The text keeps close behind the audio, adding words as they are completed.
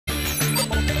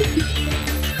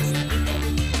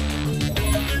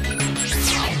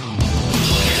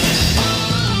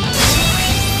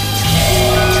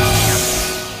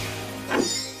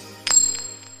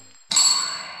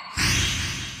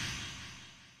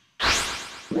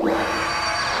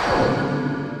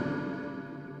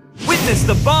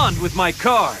witness the bond with my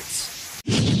cards.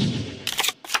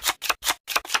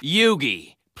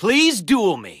 Yugi, please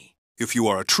duel me. If you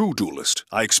are a true duelist,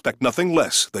 I expect nothing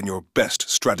less than your best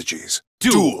strategies.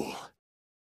 Duel!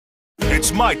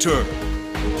 It's my turn.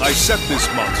 I set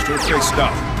this monster face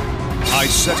down. I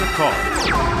set a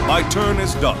card. My turn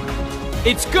is done.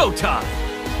 It's go time.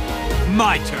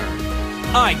 My turn.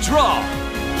 I draw.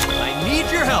 I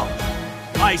need your help.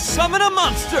 I summon a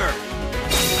monster.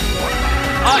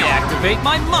 I activate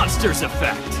my monster's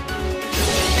effect.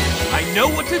 I know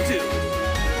what to do.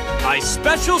 I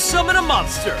special summon a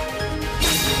monster.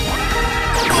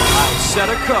 I'll set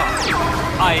a card.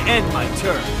 I end my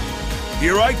turn.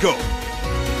 Here I go.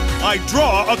 I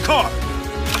draw a card.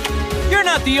 You're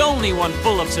not the only one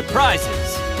full of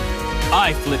surprises.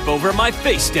 I flip over my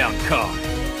face-down card.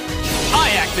 I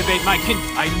activate my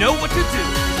I know what to do.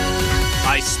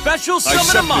 I special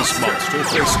summon a monster. I set this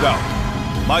monster face down.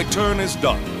 My turn is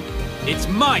done. It's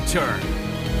my turn.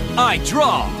 I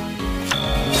draw.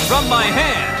 From my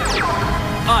hand,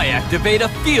 I activate a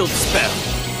field spell.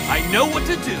 I know what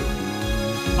to do.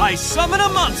 I summon a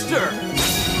monster.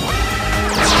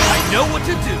 I know what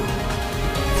to do.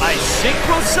 I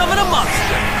synchro summon a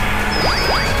monster.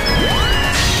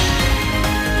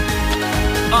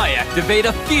 I activate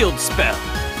a field spell.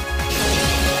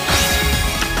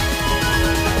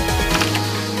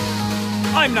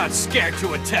 I'm not scared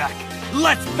to attack.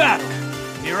 Let's battle.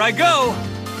 Here I go.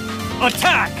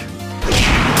 Attack!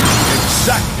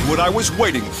 Exactly what I was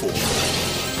waiting for.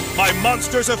 My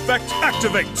monster's effect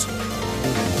activates.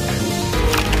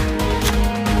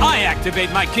 I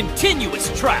activate my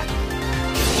continuous trap.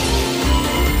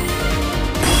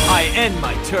 I end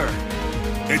my turn.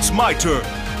 It's my turn.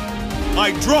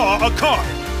 I draw a card.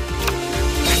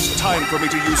 It's time for me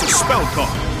to use a spell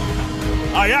card.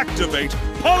 I activate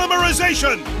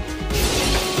Polymerization.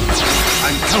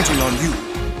 I'm counting on you.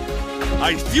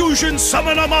 I fusion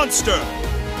summon a monster.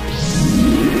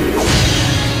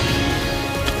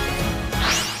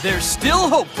 There's still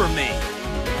hope for me.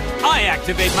 I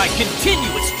activate my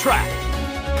continuous trap.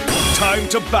 Time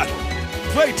to battle.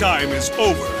 Playtime is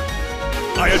over.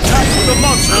 I attack with a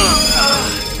monster.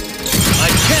 I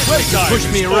can't let you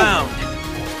push me around.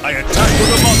 I attack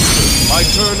with a monster. My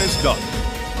turn is done.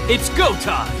 It's go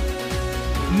time.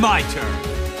 My turn.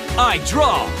 I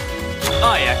draw.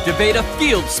 I activate a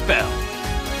field spell.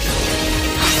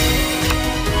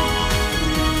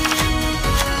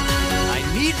 I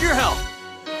need your help.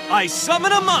 I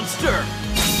summon a monster.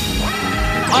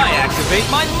 I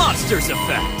activate my monster's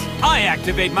effect. I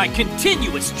activate my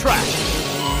continuous trap.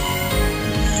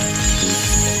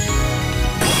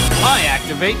 I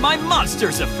activate my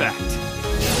monster's effect.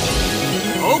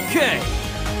 Okay.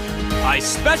 I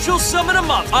special summon a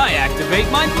monster. I activate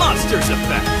my monster's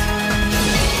effect.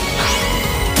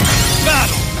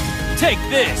 Battle! Take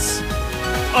this!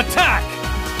 Attack!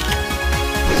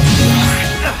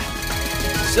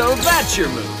 So that's your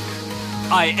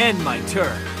move. I end my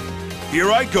turn.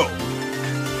 Here I go.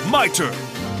 My turn.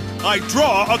 I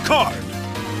draw a card.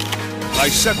 I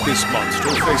set this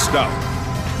monster face down.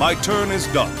 My turn is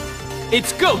done.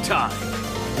 It's go time.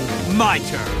 My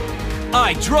turn.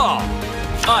 I draw.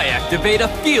 I activate a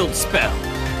field spell.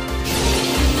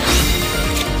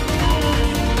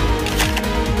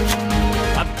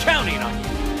 I'm counting on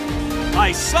you.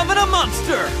 I summon a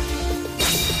monster.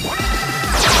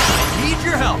 I need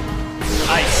your help.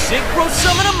 I synchro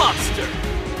summon a monster.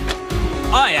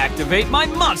 I activate my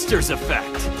monster's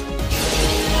effect.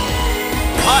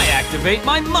 I activate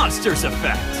my monster's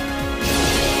effect.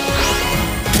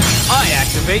 I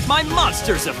activate my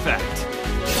monster's effect.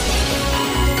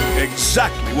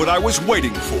 Exactly what I was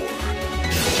waiting for.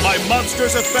 My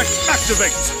monster's effect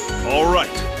activates. All right.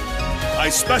 I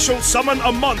special summon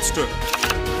a monster.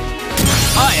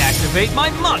 I activate my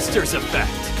monster's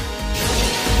effect.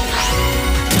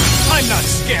 I'm not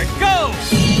scared. Go!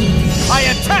 I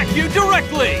attack you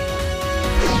directly!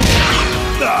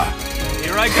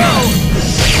 Here I go!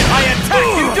 I attack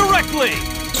you directly!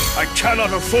 I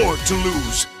cannot afford to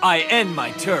lose. I end my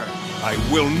turn. I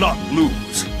will not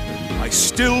lose. I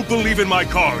still believe in my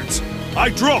cards. I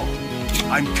draw.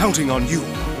 I'm counting on you.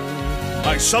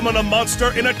 I summon a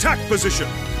monster in attack position.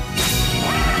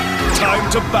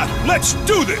 Time to battle. Let's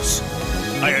do this!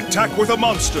 I attack with a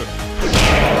monster.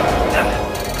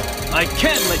 I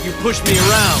can't let you push me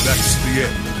around. That's the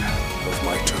end of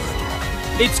my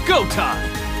turn. It's go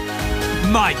time.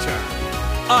 My turn.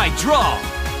 I draw.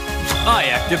 I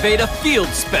activate a field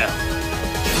spell.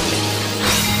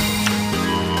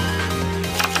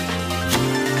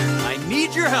 I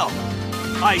need your help.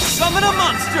 I summon a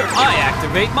monster. I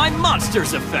activate my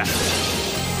monster's effect.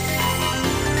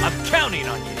 I'm I'm counting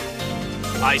on you.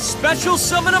 I special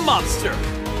summon a monster.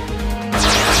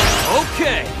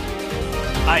 Okay.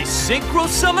 I synchro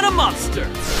summon a monster.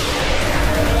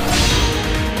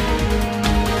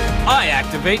 I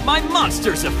activate my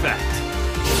monster's effect.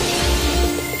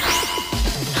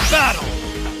 Battle!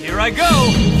 Here I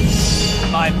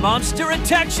go! My monster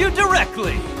attacks you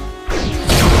directly!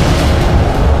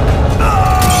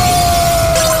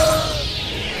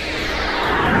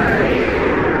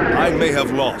 I may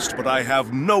have lost, but I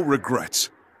have no regrets.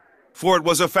 For it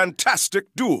was a fantastic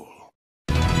duel.